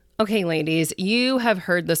Okay, ladies, you have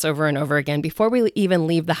heard this over and over again. Before we even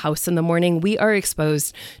leave the house in the morning, we are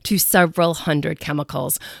exposed to several hundred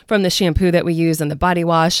chemicals, from the shampoo that we use and the body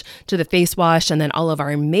wash to the face wash, and then all of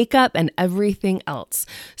our makeup and everything else.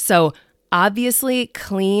 So obviously,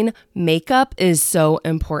 clean makeup is so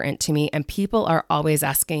important to me, and people are always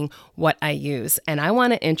asking what I use. And I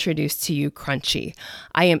want to introduce to you Crunchi.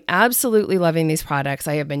 I am absolutely loving these products.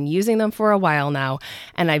 I have been using them for a while now,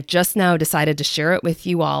 and I've just now decided to share it with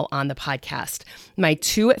you all on the podcast. My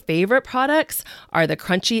two favorite products are the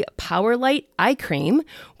Crunchi Power Light Eye Cream,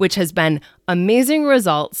 which has been amazing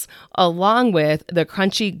results, along with the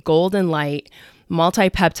Crunchi Golden Light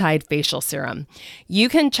Multi-Peptide Facial Serum. You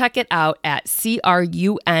can check it out at crunchi.com,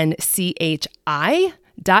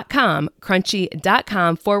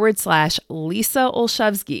 crunchi.com/Lisa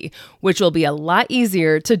Olszewski, which will be a lot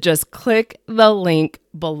easier to just click the link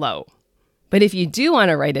below. But if you do want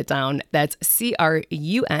to write it down, that's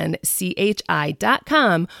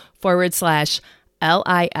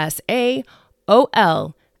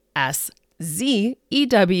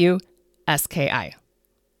crunchi.com/LisaOlszewski.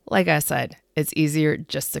 Like I said, it's easier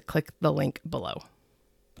just to click the link below.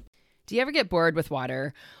 Do you ever get bored with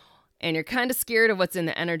water and you're kind of scared of what's in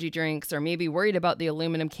the energy drinks, or maybe worried about the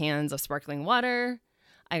aluminum cans of sparkling water?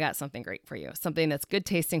 I got something great for you. Something that's good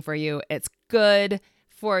tasting for you. It's good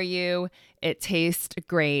for you. It tastes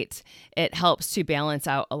great. It helps to balance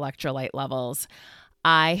out electrolyte levels.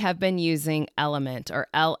 I have been using Element, or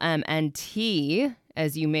LMNT,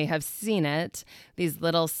 as you may have seen it, these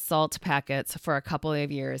little salt packets for a couple of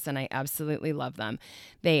years, and I absolutely love them.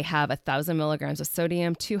 They have 1,000 milligrams of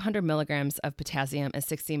sodium, 200 milligrams of potassium, and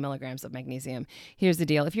 60 milligrams of magnesium. Here's the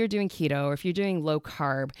deal. If you're doing keto or if you're doing low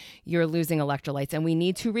carb, you're losing electrolytes, and we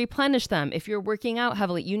need to replenish them. If you're working out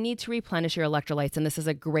heavily, you need to replenish your electrolytes, and this is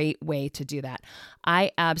a great way to do that.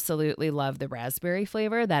 I absolutely love the raspberry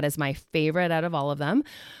flavor. That is my favorite out of all of them.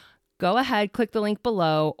 Go ahead, click the link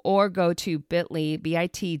below, or go to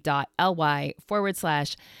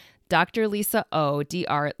bit.ly/Dr. Lisa O,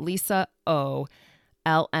 Dr. Lisa O,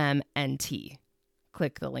 LMNT.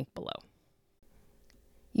 Click the link below.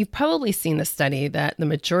 You've probably seen the study that the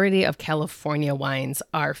majority of California wines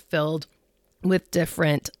are filled with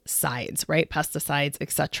different sides, right? Pesticides,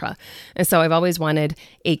 etc. And so I've always wanted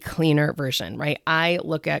a cleaner version, right? I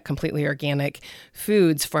look at completely organic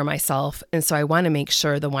foods for myself. And so I want to make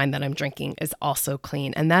sure the wine that I'm drinking is also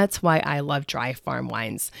clean. And that's why I love Dry Farm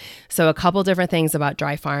wines. So a couple different things about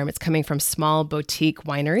Dry Farm. It's coming from small boutique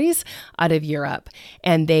wineries out of Europe,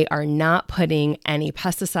 and they are not putting any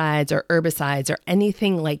pesticides or herbicides or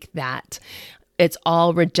anything like that. It's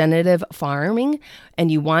all regenerative farming, and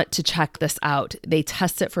you want to check this out. They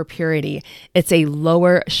test it for purity. It's a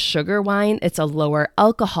lower sugar wine. It's a lower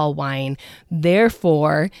alcohol wine.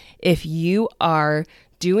 Therefore, if you are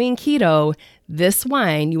doing keto, this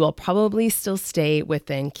wine, you will probably still stay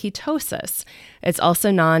within ketosis. It's also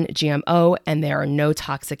non-GMO, and there are no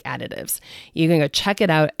toxic additives. You can go check it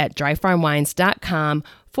out at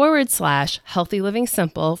dryfarmwines.com/Healthy Living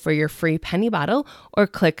Simple for your free penny bottle, or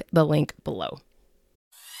click the link below.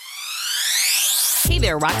 Hey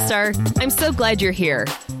there, Rockstar. I'm so glad you're here.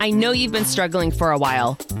 I know you've been struggling for a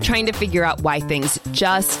while, trying to figure out why things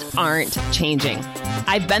just aren't changing.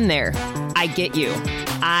 I've been there. I get you.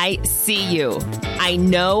 I see you. I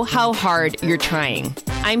know how hard you're trying.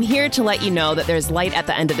 I'm here to let you know that there's light at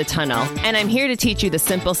the end of the tunnel, and I'm here to teach you the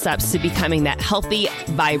simple steps to becoming that healthy,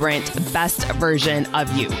 vibrant, best version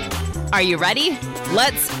of you. Are you ready?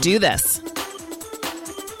 Let's do this.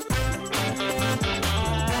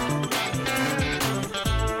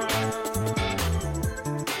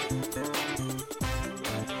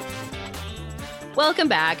 Welcome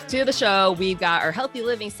back to the show. We've got our Healthy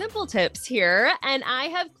Living Simple tips here, and I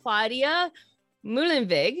have Claudia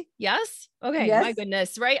Meulenweg. Yes? Okay. Yes. My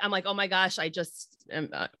goodness. Right. I'm like, oh my gosh, I just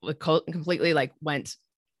completely went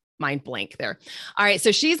mind blank there. All right.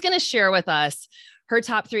 So she's going to share with us her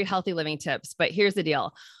top 3 healthy living tips, but here's the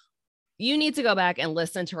deal. You need to go back and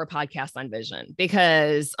listen to her podcast on vision,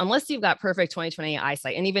 because unless you've got perfect 20/20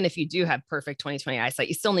 eyesight, and even if you do have perfect 20/20 eyesight,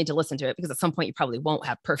 you still need to listen to it, because at some point you probably won't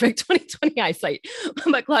have perfect 20/20 eyesight.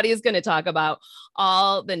 But Claudia is going to talk about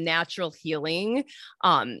all the natural healing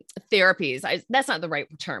therapies. That's not the right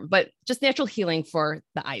term, but just natural healing for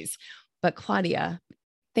the eyes. But Claudia,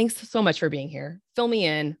 thanks so much for being here. Fill me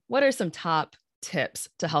in. What are some top tips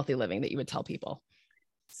to healthy living that you would tell people?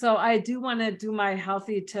 So I do want to do my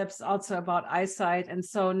healthy tips also about eyesight. And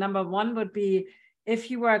so number 1 would be, if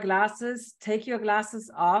you wear glasses, take your glasses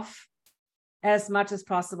off as much as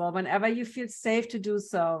possible whenever you feel safe to do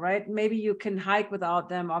so, right? Maybe you can hike without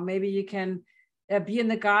them, or maybe you can be in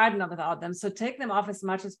the garden without them. So take them off as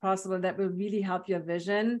much as possible. That will really help your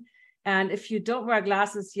vision. And if you don't wear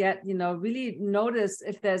glasses yet, really notice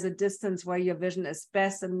if there's a distance where your vision is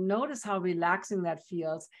best, and notice how relaxing that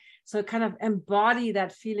feels. So kind of embody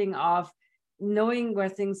that feeling of knowing where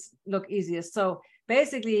things look easiest. So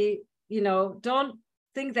basically, don't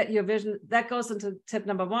think that your vision, that goes into tip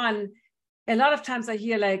number one. A lot of times I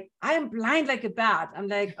hear like, I am blind like a bat. I'm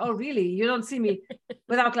like, oh, really? You don't see me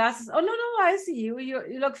without glasses? Oh, no, I see you.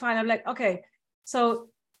 You look fine. I'm like, okay. So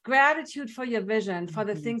gratitude for your vision, for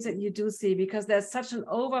the things that you do see, because there's such an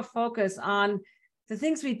over focus on the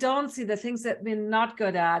things we don't see, the things that we're not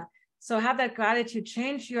good at. So have that gratitude,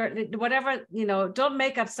 change your, whatever, don't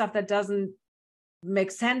make up stuff that doesn't make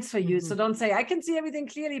sense for you. So don't say, I can see everything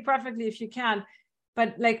clearly, perfectly, if you can,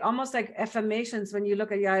 but like almost like affirmations when you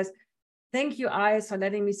look at your eyes. Thank you, eyes, for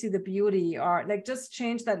letting me see the beauty, or like just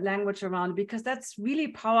change that language around, because that's really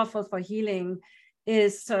powerful for healing,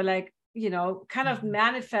 is so like, kind of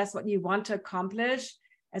manifest what you want to accomplish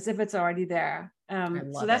as if it's already there.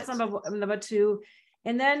 So that's number two.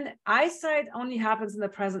 And then eyesight only happens in the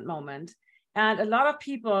present moment. And a lot of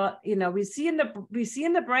people, we see in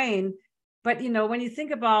the brain, but when you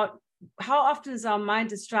think about how often is our mind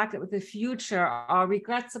distracted with the future or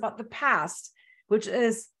regrets about the past, which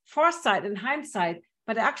is foresight and hindsight,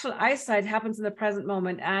 but actual eyesight happens in the present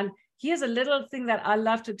moment. And here's a little thing that I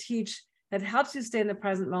love to teach that helps you stay in the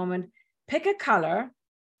present moment. Pick a color.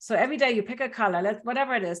 So every day you pick a color,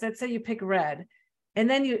 whatever it is. Let's say you pick red, and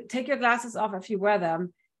then you take your glasses off if you wear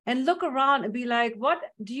them, and look around and be like, what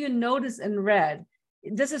do you notice in red?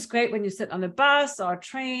 This is great when you sit on a bus or a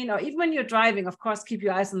train, or even when you're driving. Of course, keep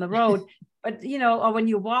your eyes on the road, but or when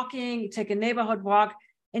you're walking, you take a neighborhood walk,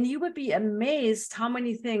 and you would be amazed how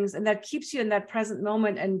many things, and that keeps you in that present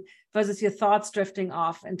moment, and versus your thoughts drifting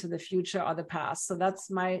off into the future or the past. So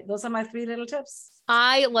those are my 3 little tips.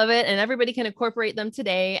 I love it. And everybody can incorporate them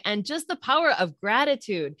today. And just the power of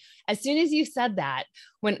gratitude. As soon as you said that,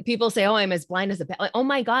 when people say, oh, I'm as blind as a bat, like, oh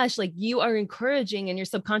my gosh, like you are encouraging in your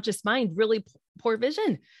subconscious mind, really poor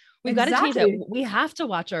vision. We've got to change it. We have to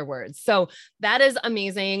watch our words. So that is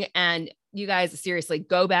amazing. And you guys, seriously,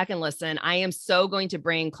 go back and listen. I am so going to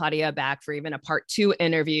bring Claudia back for even a part 2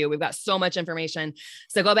 interview. We've got so much information.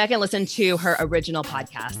 So go back and listen to her original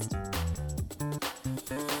podcast.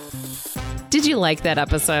 Did you like that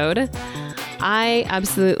episode? I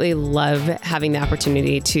absolutely love having the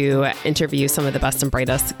opportunity to interview some of the best and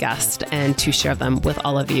brightest guests and to share them with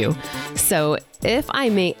all of you. So if I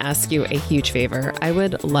may ask you a huge favor, I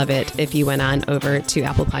would love it if you went on over to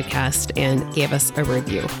Apple Podcast and gave us a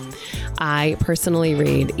review. I personally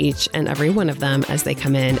read each and every one of them as they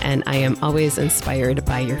come in, and I am always inspired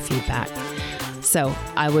by your feedback. So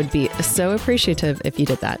I would be so appreciative if you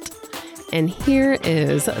did that. And here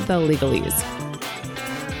is the legalese.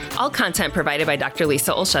 All content provided by Dr.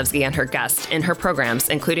 Lisa Olszewski and her guests in her programs,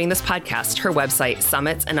 including this podcast, her website,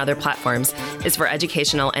 summits, and other platforms, is for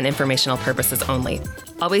educational and informational purposes only.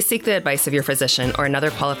 Always seek the advice of your physician or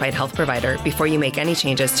another qualified health provider before you make any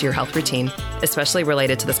changes to your health routine, especially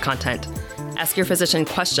related to this content. Ask your physician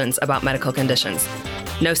questions about medical conditions.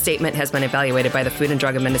 No statement has been evaluated by the Food and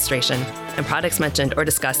Drug Administration, and products mentioned or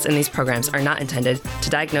discussed in these programs are not intended to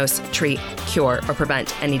diagnose, treat, cure, or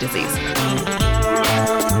prevent any disease.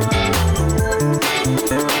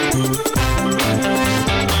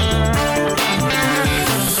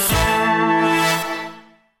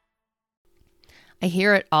 I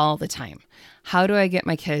hear it all the time. How do I get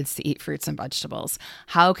my kids to eat fruits and vegetables?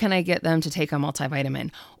 How can I get them to take a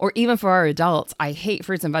multivitamin? Or even for our adults, I hate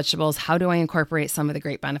fruits and vegetables. How do I incorporate some of the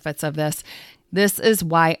great benefits of this? This is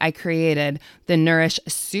why I created the Nourish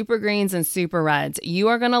Super Greens and Super Reds. You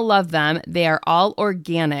are going to love them. They are all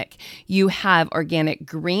organic. You have organic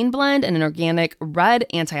green blend and an organic red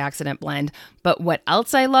antioxidant blend. But what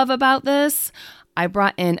else I love about this? I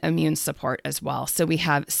brought in immune support as well. So we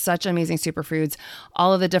have such amazing superfoods,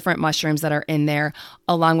 all of the different mushrooms that are in there,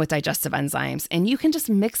 along with digestive enzymes. And you can just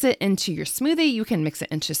mix it into your smoothie. You can mix it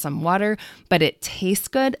into some water, but it tastes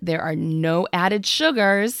good. There are no added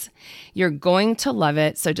sugars. You're going to love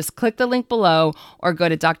it. So just click the link below or go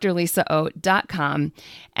to drlisao.com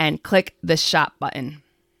and click the shop button.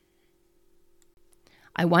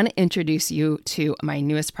 I want to introduce you to my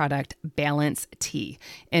newest product, Balance Tea,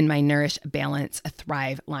 in my Nourish Balance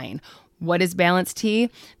Thrive line. What is Balance Tea?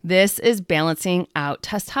 This is balancing out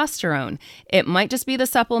testosterone. It might just be the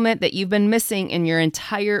supplement that you've been missing in your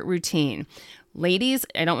entire routine. Ladies,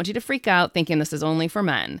 I don't want you to freak out thinking this is only for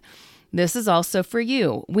men. This is also for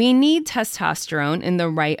you. We need testosterone in the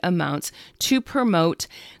right amounts to promote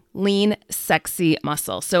lean, sexy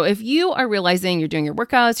muscle. So if you are realizing you're doing your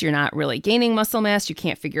workouts, you're not really gaining muscle mass, you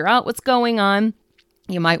can't figure out what's going on,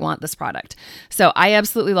 you might want this product. So I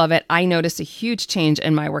absolutely love it. I noticed a huge change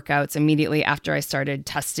in my workouts immediately after I started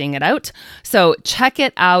testing it out. So check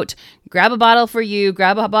it out. Grab a bottle for you,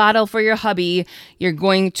 grab a bottle for your hubby. You're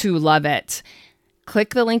going to love it.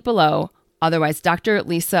 Click the link below, otherwise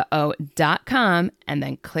drlisao.com, and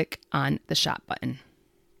then click on the shop button.